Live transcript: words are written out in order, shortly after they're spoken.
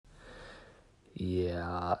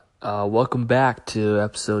Welcome back to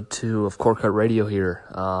episode 2 of Core Cut Radio here.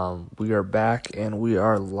 We are back and we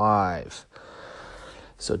are live.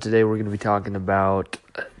 So today we're going to be talking about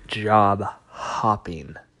job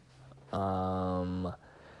hopping.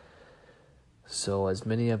 So as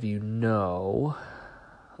many of you know,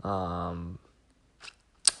 or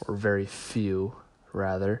very few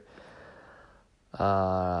rather,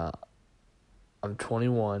 I'm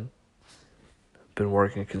 21. Been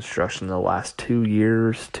working in construction the last 3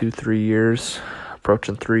 years,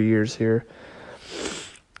 approaching 3 years here.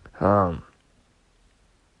 But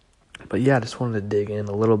yeah, I just wanted to dig in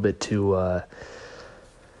a little bit to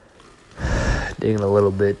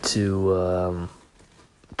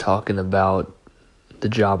talking about the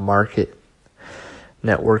job market,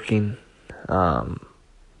 networking,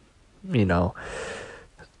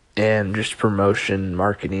 and just promotion,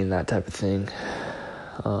 marketing, that type of thing.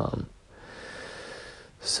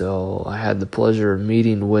 So I had the pleasure of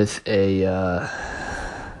meeting with a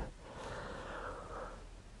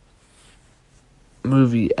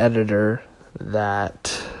movie editor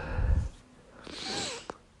that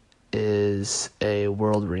is a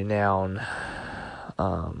world-renowned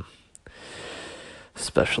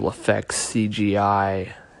special effects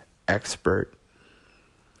CGI expert.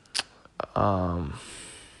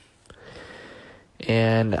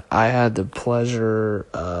 And I had the pleasure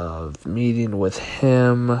of meeting with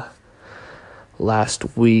him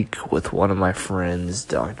last week with one of my friends,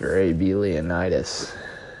 Dr. A.B. Leonidas.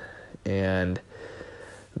 And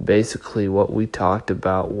basically what we talked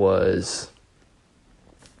about was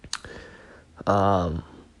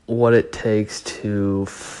what it takes to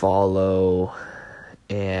follow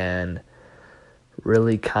and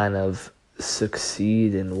really kind of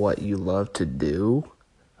succeed in what you love to do.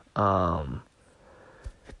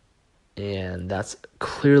 And that's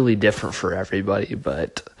clearly different for everybody,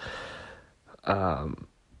 but I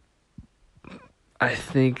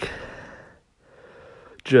think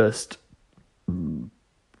just you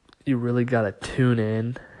really gotta tune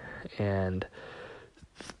in, and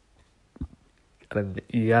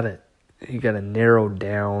you gotta narrow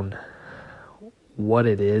down what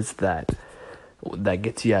it is that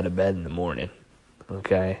gets you out of bed in the morning.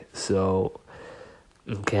 So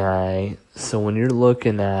when you're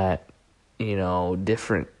looking at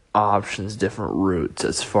different options, different routes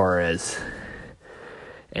as far as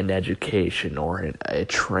an education or a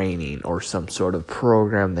training or some sort of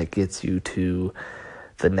program that gets you to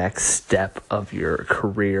the next step of your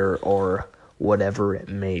career or whatever it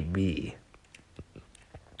may be,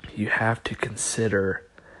 you have to consider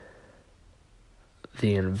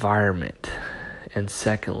the environment. And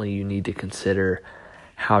secondly, you need to consider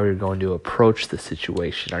how you're going to approach the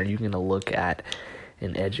situation. Are you going to look at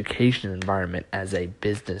an education environment as a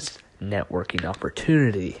business networking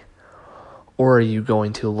opportunity? Or are you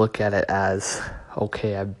going to look at it as,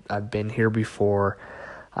 okay, I've been here before,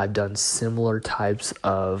 I've done similar types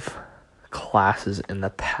of classes in the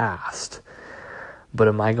past, but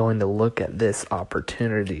am I going to look at this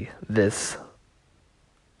opportunity, this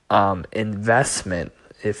investment,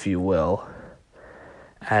 if you will,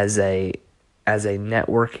 as a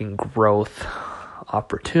networking growth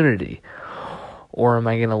opportunity? Or am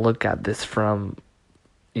I going to look at this from,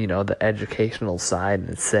 the educational side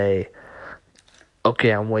and say, okay,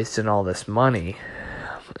 I'm wasting all this money.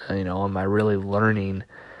 Am I really learning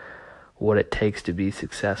what it takes to be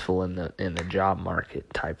successful in the job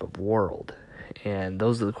market type of world? And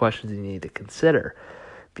those are the questions you need to consider,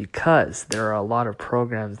 because there are a lot of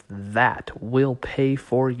programs that will pay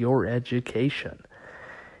for your education.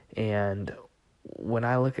 And when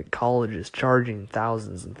I look at colleges charging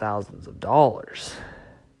thousands and thousands of dollars,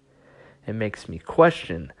 it makes me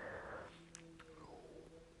question,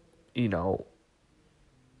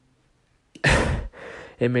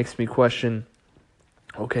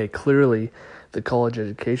 okay, clearly the college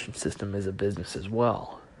education system is a business as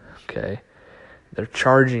well, okay? They're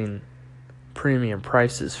charging premium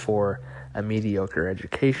prices for a mediocre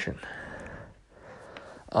education.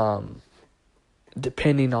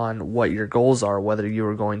 Depending on what your goals are, whether you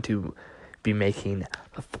are going to be making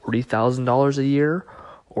 $40,000 a year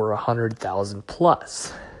or $100,000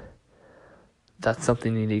 plus, that's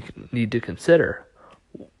something you need to consider.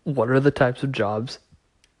 What are the types of jobs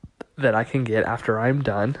that I can get after I'm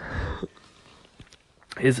done?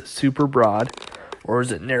 Is it super broad, or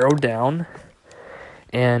is it narrowed down?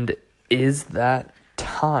 And is that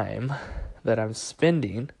time that I'm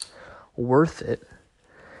spending worth it?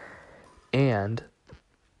 And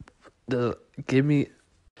give me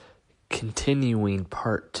continuing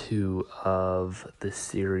part 2 of the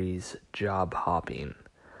series Job Hopping.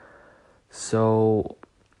 So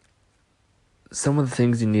some of the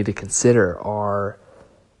things you need to consider are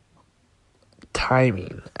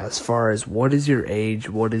timing, as far as what is your age,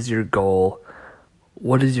 what is your goal,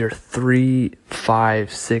 what is your 3,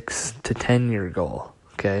 5, 6 to 10 year goal,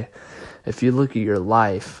 okay? If you look at your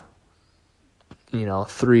life,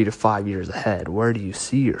 3 to 5 years ahead, where do you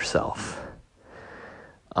see yourself?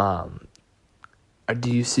 Do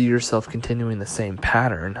you see yourself continuing the same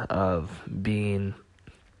pattern of being,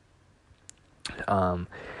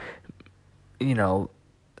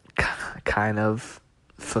 kind of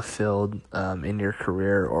fulfilled in your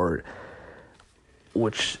career, or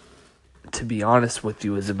which, to be honest with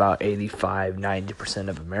you, is about 85-90%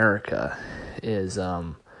 of America is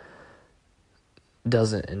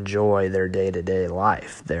doesn't enjoy their day-to-day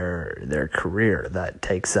life, their career that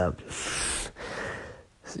takes up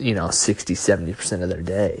 60-70% of their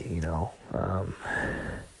day,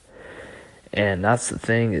 and that's the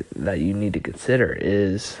thing that you need to consider.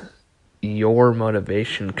 Is your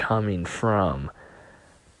motivation coming from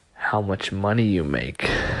how much money you make?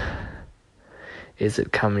 Is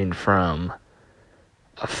it coming from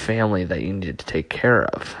a family that you need to take care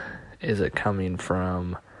of? Is it coming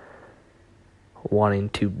from wanting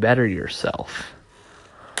to better yourself?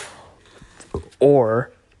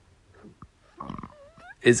 Or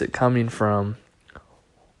is it coming from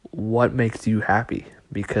what makes you happy?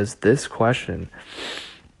 Because this question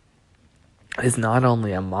is not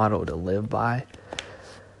only a motto to live by,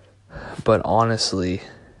 but honestly,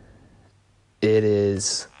 it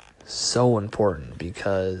is so important,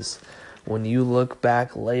 because when you look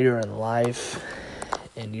back later in life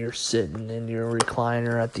and you're sitting in your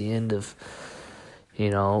recliner at the end of,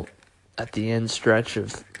 at the end stretch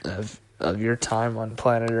of your time on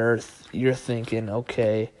planet Earth, you're thinking,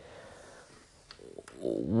 okay,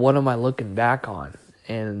 what am I looking back on?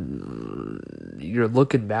 And you're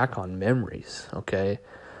looking back on memories, okay?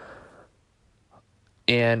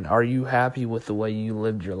 And are you happy with the way you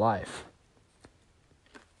lived your life?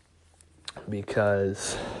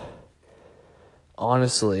 Because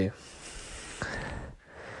honestly,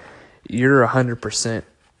 you're 100%,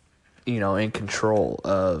 in control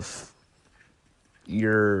of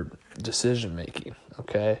your decision making,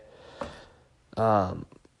 okay?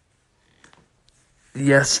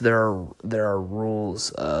 Yes, there are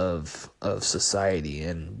rules of society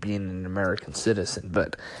and being an American citizen,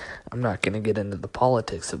 but I'm not going to get into the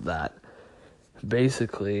politics of that.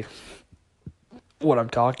 Basically, what I'm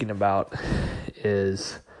talking about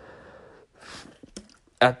is,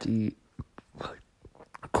 at the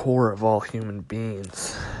core of all human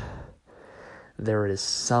beings, there is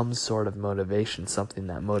some sort of motivation, something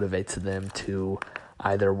that motivates them to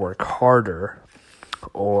either work harder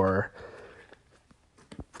or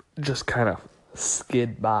just kind of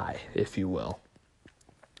skid by, if you will.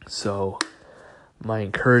 So my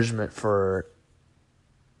encouragement for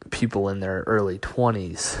people in their early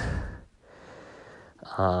 20s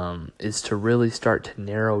is to really start to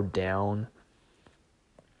narrow down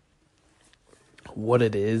what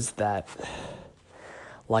it is that,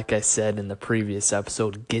 like I said in the previous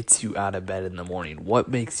episode, gets you out of bed in the morning. What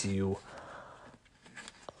makes you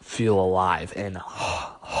feel alive and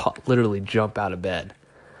literally jump out of bed?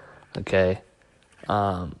 Okay.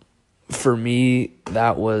 For me,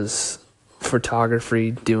 that was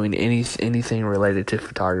photography, doing anything related to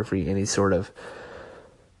photography, any sort of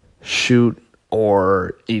shoot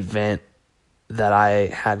or event that I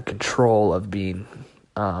had control of being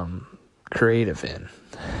creative in.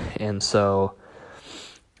 And so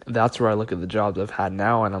that's where I look at the jobs I've had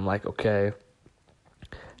now, and I'm like, okay,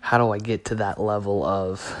 how do I get to that level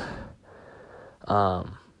of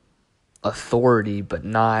authority, but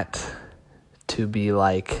not to be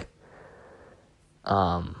like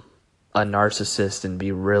a narcissist and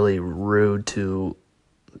be really rude to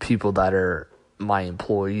people that are my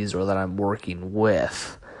employees or that I'm working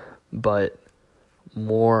with, but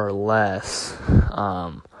more or less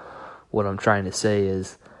what I'm trying to say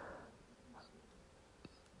is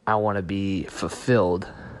I want to be fulfilled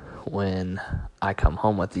when I come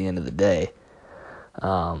home at the end of the day,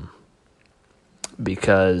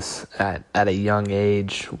 because at a young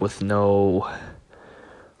age, with no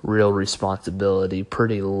real responsibility,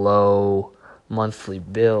 pretty low monthly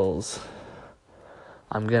bills,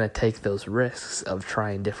 I'm going to take those risks of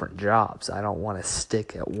trying different jobs. I don't want to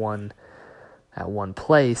stick at one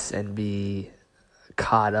place and be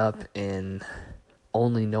caught up in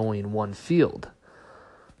only knowing one field.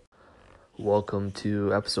 Welcome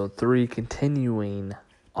to episode 3, continuing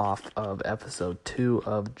off of episode 2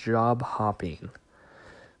 of Job Hopping.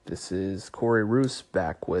 This is Corey Roos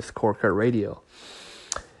back with Core Cut Radio.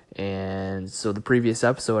 And so the previous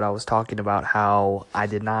episode, I was talking about how I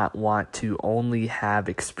did not want to only have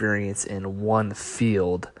experience in one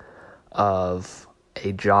field of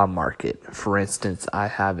a job market. For instance, I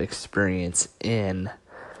have experience in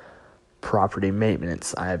property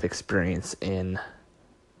maintenance. I have experience in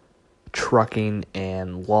trucking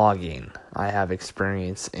and logging. I have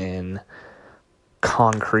experience in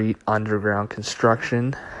concrete underground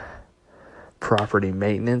construction, property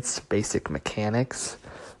maintenance, basic mechanics.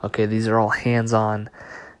 Okay, these are all hands-on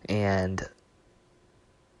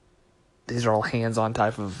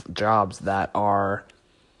type of jobs that are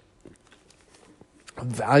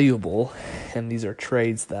valuable, and these are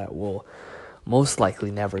trades that will most likely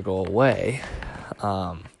never go away.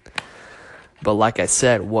 But like I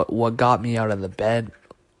said, what got me out of bed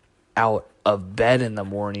in the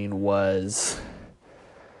morning was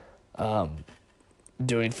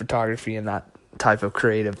doing photography and that type of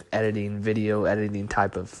creative editing, video editing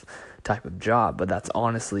type of job. But that's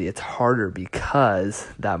honestly, it's harder because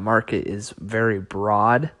that market is very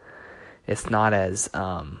broad. It's not as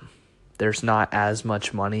there's not as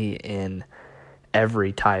much money in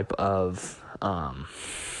every type of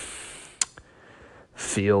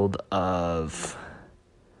field of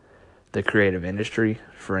the creative industry.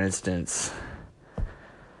 For instance,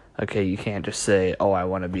 okay, you can't just say, oh, I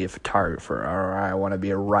want to be a photographer, or I want to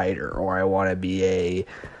be a writer, or I want to be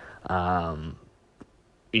I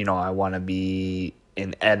want to be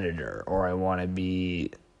an editor, or I want to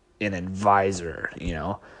be an advisor.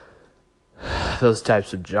 Those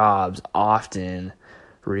types of jobs often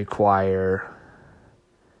require,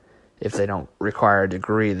 if they don't require a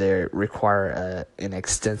degree, they require an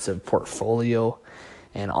extensive portfolio.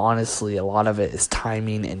 And honestly, a lot of it is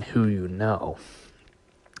timing and who you know.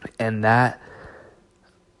 And that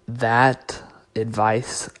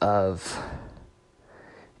advice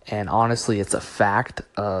and honestly, it's a fact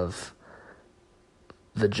of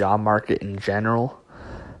the job market in general,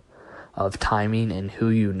 of timing and who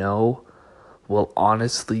you know, will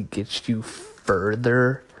honestly get you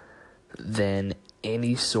further than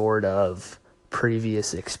any sort of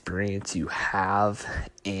previous experience you have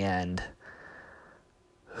and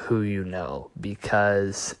who you know,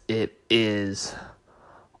 because it is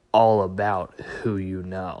all about who you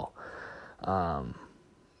know.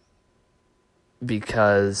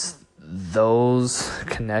 Because those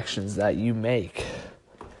connections that you make,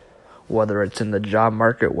 whether it's in the job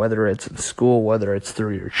market, whether it's in school, whether it's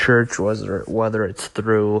through your church, whether it's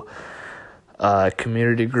through a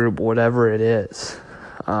community group, whatever it is,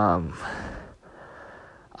 I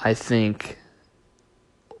think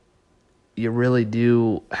you really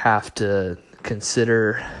do have to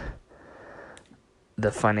consider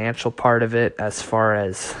the financial part of it, as far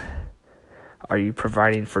as, are you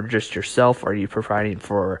providing for just yourself? Are you providing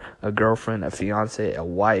for a girlfriend, a fiance, a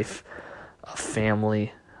wife, a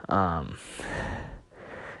family? And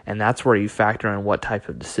that's where you factor in what type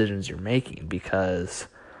of decisions you're making, because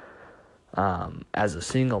as a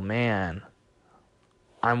single man,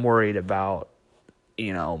 I'm worried about,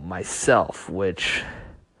 myself, which,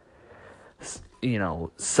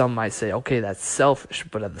 some might say, okay, that's selfish,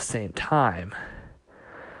 but at the same time,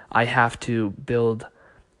 I have to build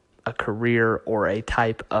a career or a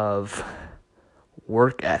type of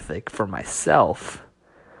work ethic for myself,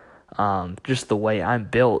 just the way I'm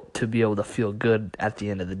built, to be able to feel good at the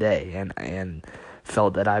end of the day, and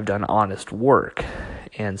felt that I've done honest work.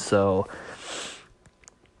 And so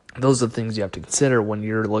those are the things you have to consider when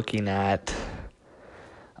you're looking at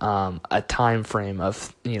a time frame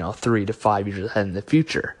of 3 to 5 years ahead in the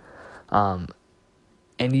future.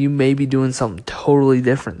 And you may be doing something totally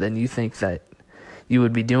different than you think that you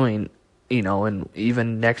would be doing, and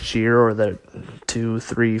even next year, or the 2,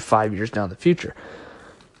 3, 5 years down the future.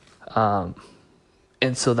 And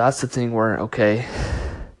so that's the thing where, okay,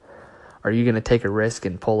 are you going to take a risk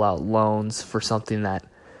and pull out loans for something that,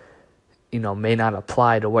 may not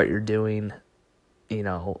apply to what you're doing,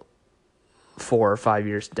 4 or 5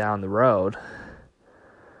 years down the road,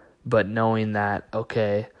 but knowing that,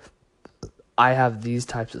 okay, I have these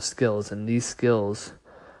types of skills, and these skills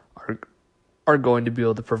are going to be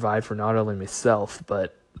able to provide for not only myself,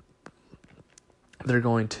 but they're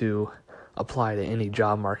going to apply to any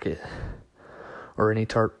job market or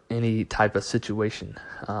any type of situation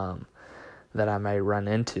that I may run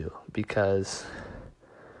into. Because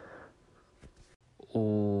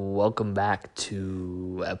welcome back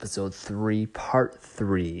to episode 3, part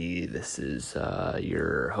 3. This is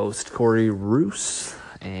your host, Corey Roos,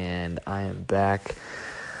 and I am back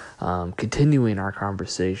continuing our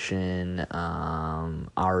conversation,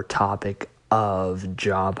 our topic of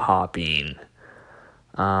job hopping.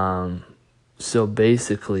 So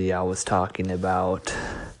basically, I was talking about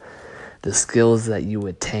the skills that you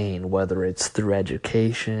attain, whether it's through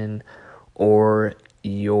education or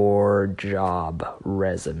your job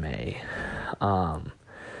resume.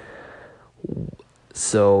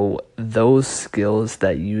 So those skills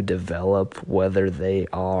that you develop, whether they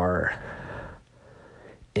are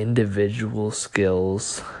individual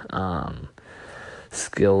skills,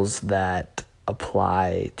 skills that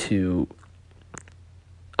apply to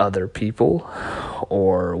other people,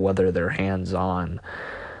 or whether they're hands-on,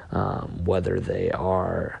 whether they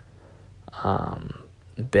are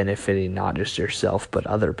benefiting not just yourself but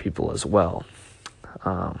other people as well.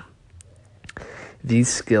 These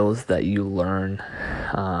skills that you learn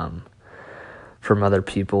from other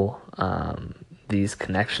people, these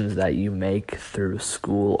connections that you make through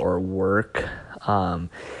school or work,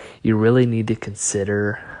 you really need to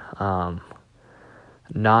consider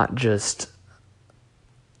not just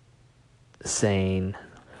saying,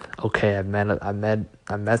 okay, I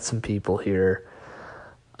met some people here,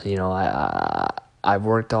 I've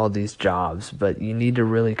worked all these jobs, but you need to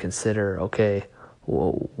really consider, okay,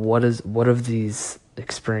 well, what have these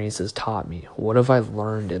experiences taught me? What have I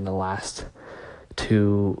learned in the last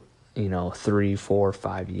 2, 3, 4,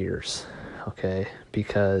 5 years? Okay,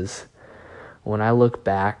 because when I look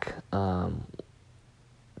back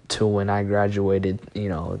to when I graduated,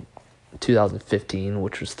 2015,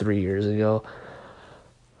 which was 3 years ago,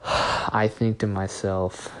 I think to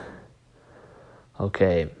myself,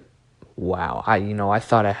 okay, wow, I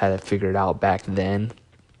thought I had it figured out back then,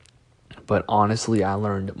 but honestly, I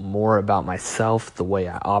learned more about myself, the way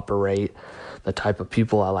I operate, the type of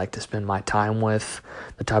people I like to spend my time with,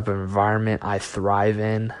 the type of environment I thrive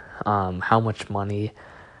in, how much money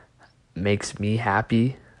makes me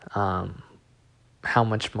happy, how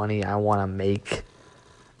much money I want to make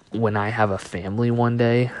when I have a family one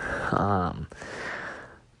day,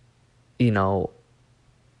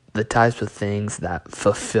 the types of things that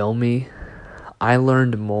fulfill me. I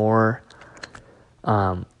learned more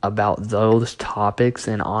about those topics,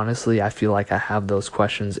 and honestly, I feel like I have those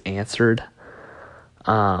questions answered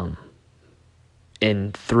in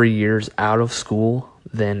 3 years out of school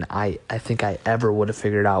than I think I ever would have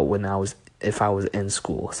figured out if I was in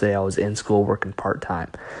school. Say I was in school working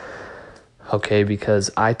part-time. Okay,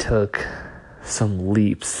 because I took some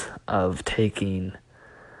leaps of taking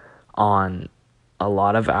on a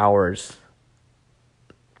lot of hours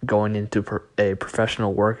going into a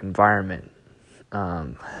professional work environment, a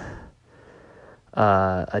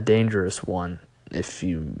dangerous one, if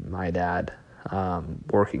you might add,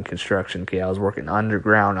 working construction. Okay, I was working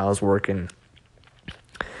underground. I was working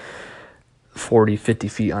 40, 50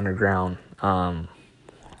 feet underground,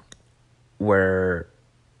 where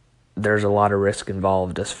there's a lot of risk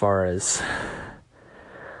involved as far as,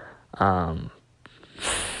 I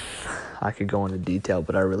could go into detail,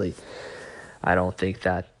 but I don't think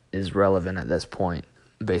that is relevant at this point.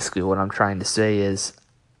 Basically, what I'm trying to say is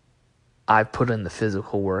I've put in the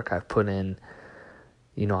physical work. I've put in,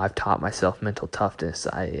 I've taught myself mental toughness.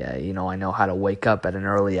 I know how to wake up at an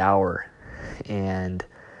early hour and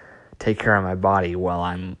take care of my body while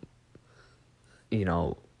I'm,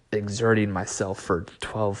 exerting myself for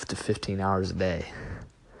 12 to 15 hours a day.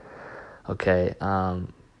 Okay, I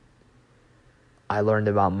learned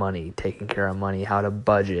about money, taking care of money, how to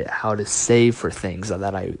budget, how to save for things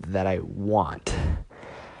that I want.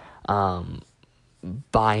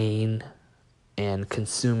 Buying and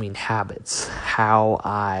consuming habits, how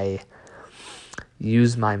I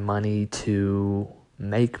use my money to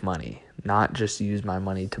make money, not just use my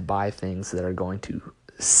money to buy things that are going to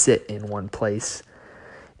sit in one place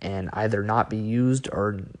and either not be used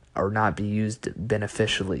or not be used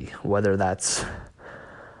beneficially, whether that's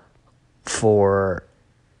for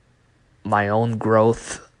my own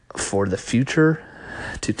growth for the future,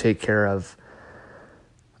 to take care of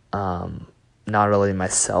not only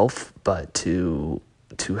myself but to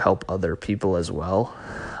help other people as well.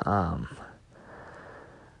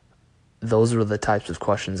 Those were the types of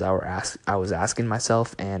questions I was asking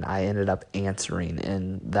myself, and I ended up answering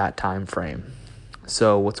in that time frame.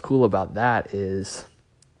 So what's cool about that is,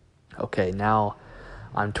 okay, now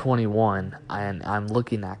I'm 21 and I'm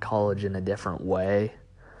looking at college in a different way.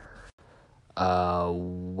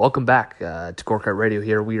 Welcome back to Corkcut Radio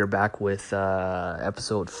here. We are back with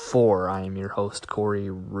episode 4. I am your host,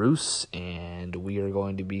 Corey Roos, and we are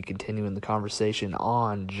going to be continuing the conversation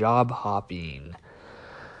on job hopping.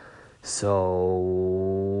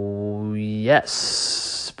 So,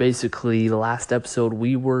 yes, basically the last episode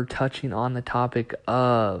we were touching on the topic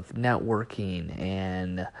of networking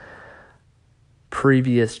and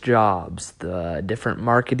previous jobs, the different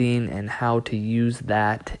marketing and how to use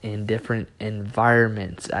that in different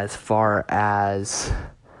environments as far as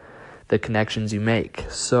the connections you make.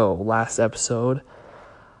 So last episode,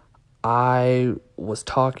 I was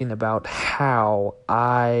talking about how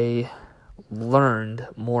I learned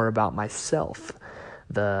more about myself,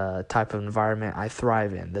 the type of environment I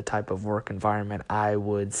thrive in, the type of work environment I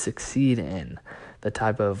would succeed in, the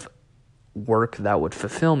type of work that would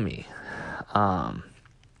fulfill me.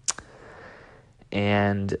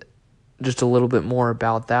 And just a little bit more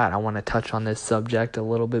about that. I want to touch on this subject a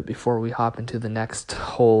little bit before we hop into the next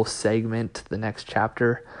whole segment, the next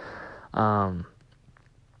chapter. Where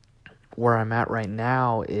I'm at right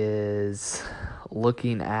now is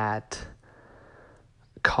looking at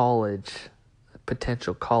college, or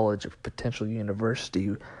potential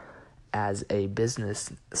university as a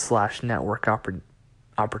business/network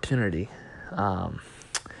opportunity.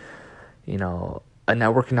 A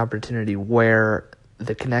networking opportunity where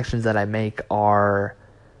the connections that I make are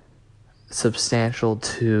substantial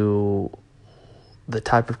to the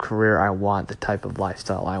type of career I want, the type of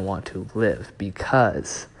lifestyle I want to live.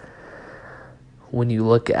 Because when you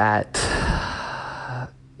look at, how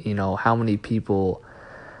many people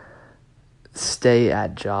stay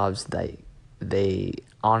at jobs that they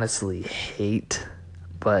honestly hate,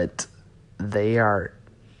 but they are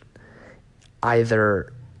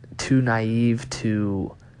either too naive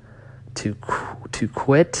to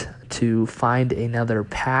quit, to find another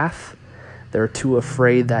path. They're too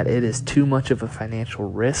afraid that it is too much of a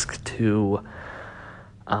financial risk to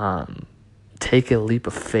take a leap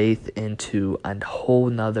of faith into a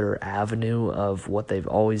whole nother avenue of what they've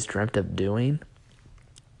always dreamt of doing.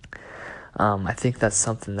 I think that's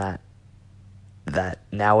something that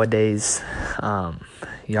nowadays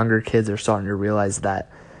younger kids are starting to realize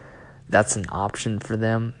that that's an option for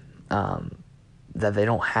them, that they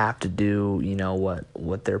don't have to do,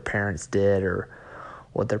 what their parents did or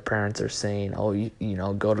what their parents are saying. Oh,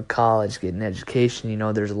 go to college, get an education.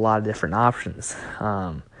 There's a lot of different options.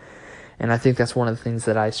 And I think that's one of the things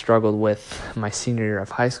that I struggled with my senior year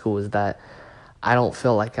of high school, is that I don't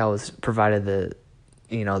feel like I was provided the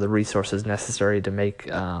resources necessary to make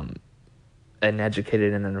an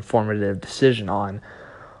educated and an informative decision on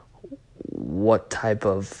what type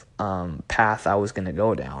of path I was going to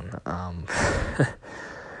go down.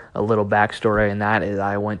 A little backstory in that is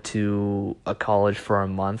I went to a college for a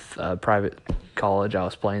month, a private college. I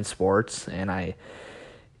was playing sports, and I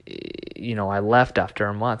left after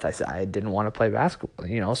a month. I said I didn't want to play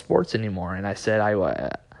basketball, sports anymore, and I said I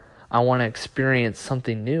want to experience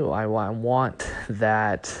something new. I want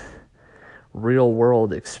that real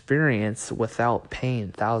world experience without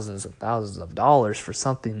paying thousands and thousands of dollars for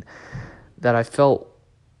something that I felt,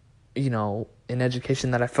 in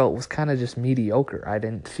education that I felt was kind of just mediocre. I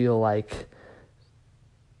didn't feel like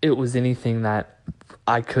it was anything that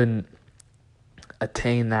I couldn't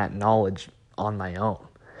attain that knowledge on my own.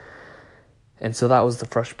 And so that was the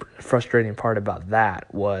frustrating part about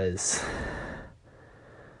that was,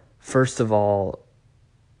 first of all,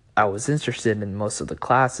 I was interested in most of the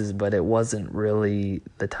classes, but it wasn't really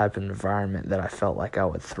the type of environment that I felt like I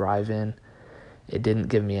would thrive in. It didn't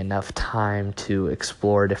give me enough time to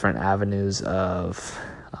explore different avenues of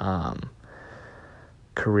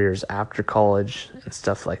careers after college and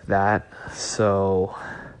stuff like that. So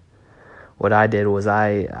what I did was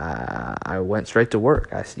I went straight to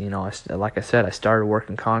work. Like I said, I started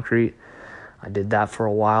working concrete. I did that for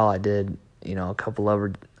a while. I did, a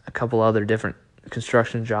couple other different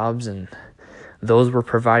construction jobs, and those were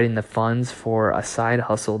providing the funds for a side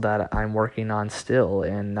hustle that I'm working on still,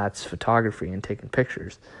 and that's photography and taking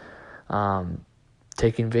pictures,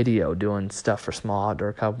 taking video, doing stuff for small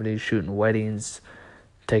outdoor companies, shooting weddings,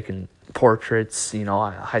 taking portraits,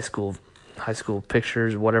 high school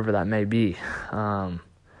pictures, whatever that may be.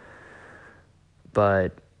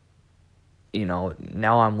 But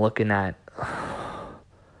now I'm looking at,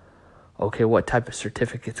 okay, what type of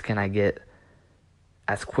certificates can I get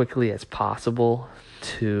as quickly as possible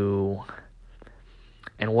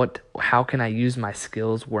how can I use my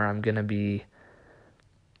skills where I'm going to be,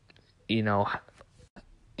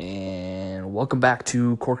 and welcome back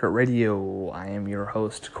to Corporate Radio. I am your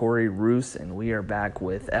host, Corey Roos, and we are back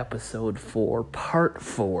with episode 4, part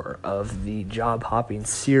 4 of the job hopping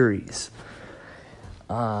series.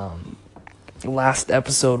 Last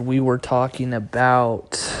episode we were talking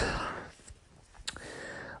about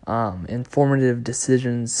informative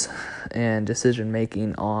decisions and decision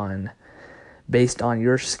making based on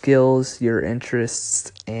your skills, your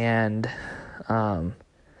interests, and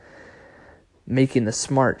making the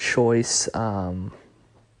smart choice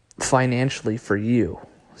financially for you.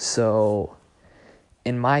 So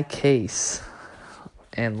in my case,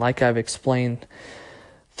 and like I've explained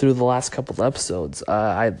through the last couple of episodes,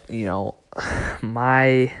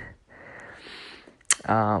 my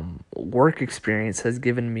work experience has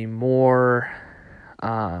given me more,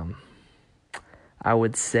 I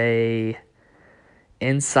would say,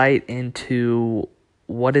 insight into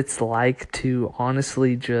what it's like to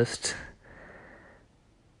honestly just,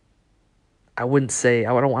 I don't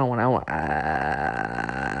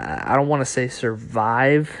want to say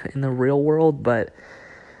survive in the real world, but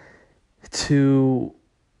to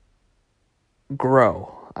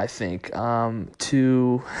grow, I think,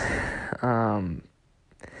 to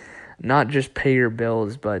not just pay your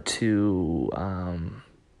bills, but to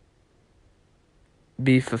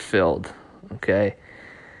be fulfilled, okay?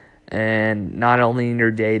 And not only in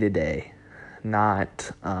your day-to-day,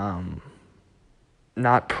 not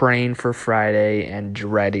praying for Friday and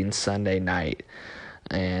dreading Sunday night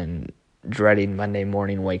and dreading Monday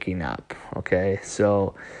morning waking up, okay?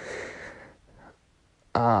 So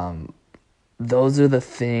those are the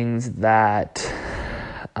things that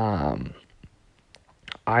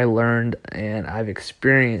I learned and I've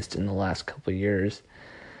experienced in the last couple of years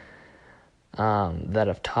that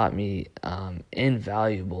have taught me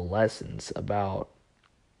invaluable lessons about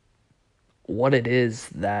what it is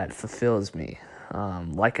that fulfills me.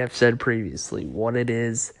 Like I've said previously, what it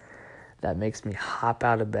is that makes me hop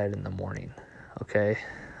out of bed in the morning, okay?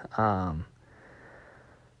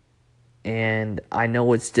 And I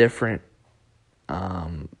know it's different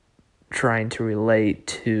trying to relate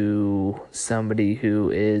to somebody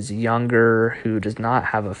who is younger, who does not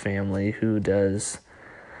have a family, who does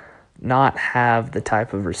not have the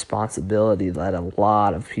type of responsibility that a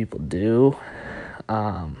lot of people do.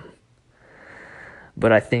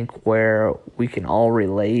 But I think where we can all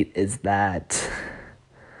relate is that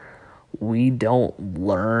we don't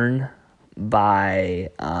learn by,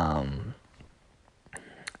 I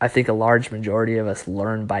think a large majority of us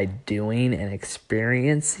learn by doing and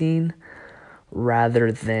experiencing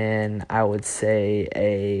rather than, I would say,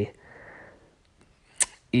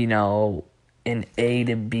 an A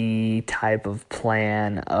to B type of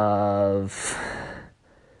plan of,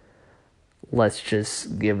 let's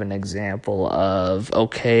just give an example of,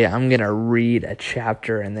 okay, I'm going to read a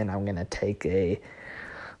chapter and then I'm going to take a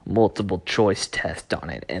multiple choice test on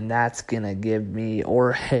it. And that's going to give me,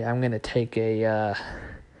 or hey, I'm going to take a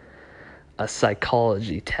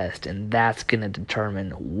psychology test and that's going to determine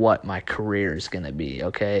what my career is going to be,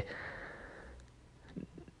 okay?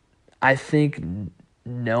 I think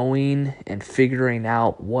knowing and figuring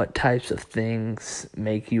out what types of things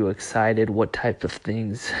make you excited, what type of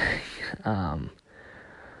things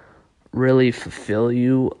really fulfill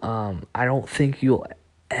you, I don't think you'll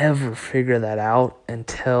ever figure that out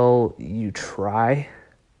until you try.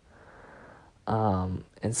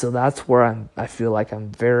 And so that's where I feel like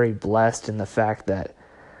I'm very blessed in the fact that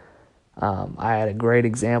I had a great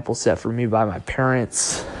example set for me by my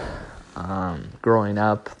parents growing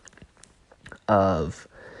up of,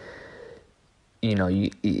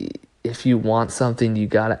 if you want something, you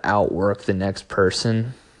got to outwork the next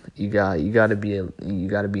person. You got to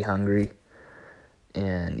be hungry,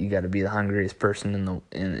 and you got to be the hungriest person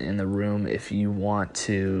in the room if you want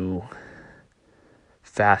to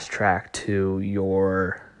fast track to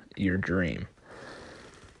your dream.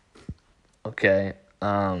 Okay,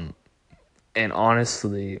 and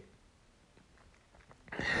honestly,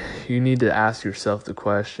 you need to ask yourself the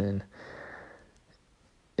question: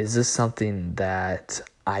 is this something that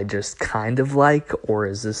I just kind of like, or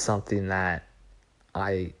is this something that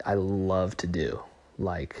I love to do?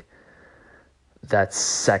 Like, that's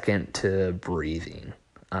second to breathing.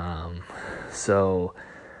 So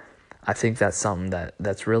I think that's something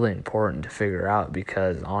that's really important to figure out,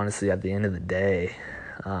 because honestly, at the end of the day,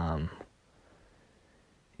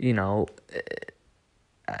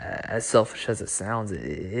 as selfish as it sounds,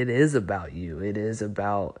 it is about you. It is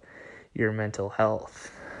about your mental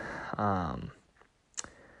health.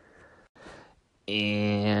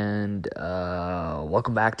 And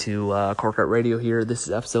welcome back to Corkart Radio here. This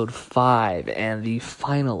is episode 5 and the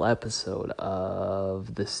final episode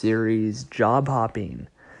of the series Job Hopping.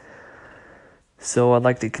 So I'd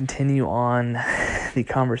like to continue on the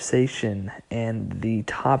conversation and the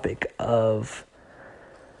topic of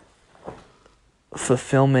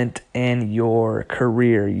fulfillment in your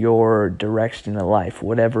career, your direction in life,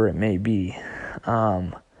 whatever it may be.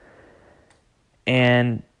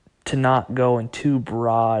 And to not go in too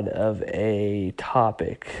broad of a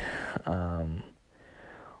topic,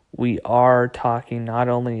 we are talking not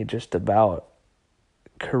only just about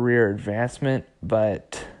career advancement,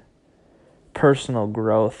 but personal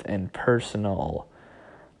growth and personal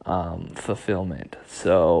fulfillment.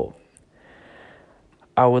 So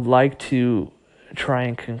I would like to try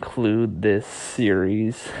and conclude this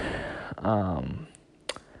series on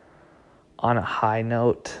a high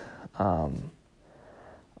note. I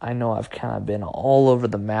know I've kind of been all over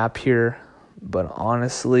the map here, but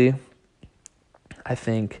honestly, I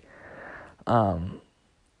think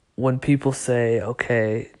when people say,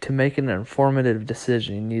 okay, to make an informative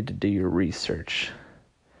decision, you need to do your research.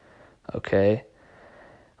 Okay?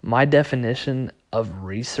 My definition of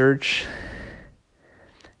research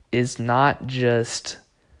is not just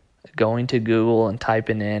going to Google and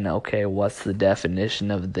typing in, okay, what's the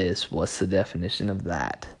definition of this? What's the definition of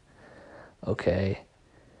that? Okay?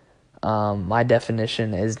 My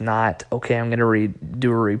definition is not, okay, I'm going to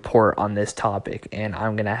do a report on this topic and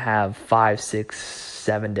I'm going to have 5, 6,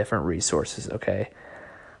 7 different resources, okay?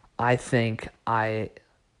 I think I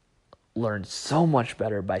learned so much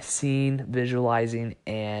better by seeing, visualizing,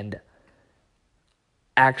 and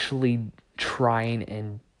actually trying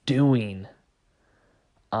and doing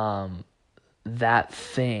that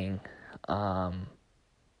thing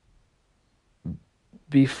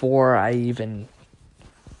before I even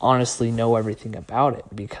honestly know everything about it,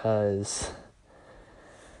 because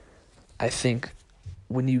I think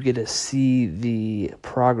when you get to see the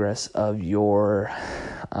progress of your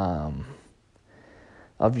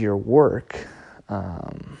work,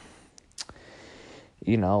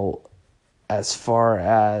 as far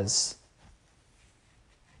as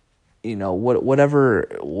whatever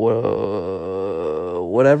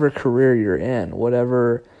career you're in,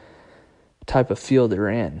 whatever type of field you're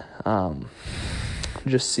in,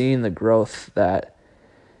 just seeing the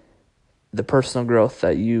personal growth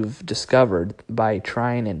that you've discovered by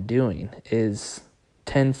trying and doing is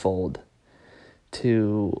tenfold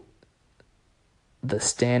to the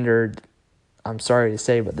standard, I'm sorry to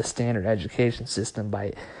say, but the standard education system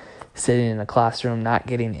by sitting in a classroom, not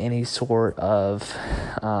getting any sort of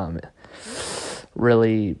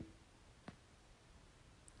really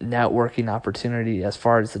networking opportunity as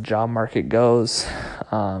far as the job market goes.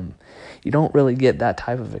 You don't really get that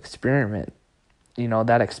type of experiment,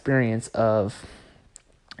 that experience of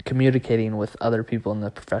communicating with other people in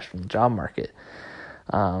the professional job market.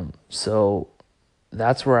 So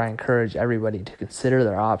that's where I encourage everybody to consider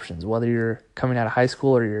their options, whether you're coming out of high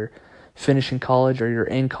school or you're finishing college or you're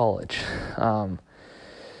in college.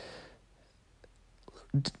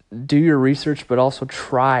 Do your research, but also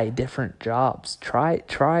try different jobs. Try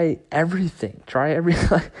everything. Try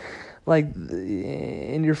like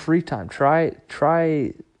in your free time. Try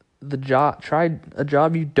the job. Try a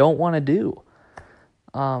job you don't want to do.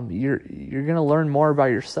 You're gonna learn more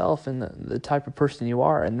about yourself and the type of person you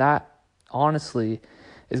are, and that honestly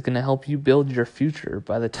is gonna help you build your future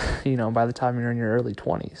by the time you're in your early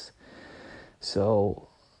 20s. So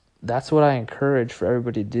that's what I encourage for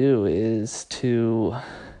everybody to do is to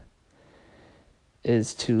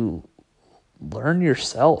learn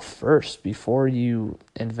yourself first before you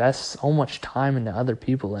invest so much time into other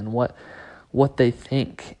people and what they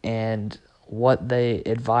think and what they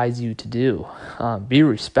advise you to do. Be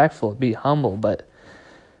respectful, be humble, but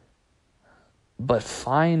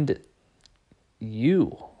find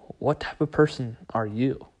you. What type of person are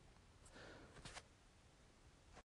you?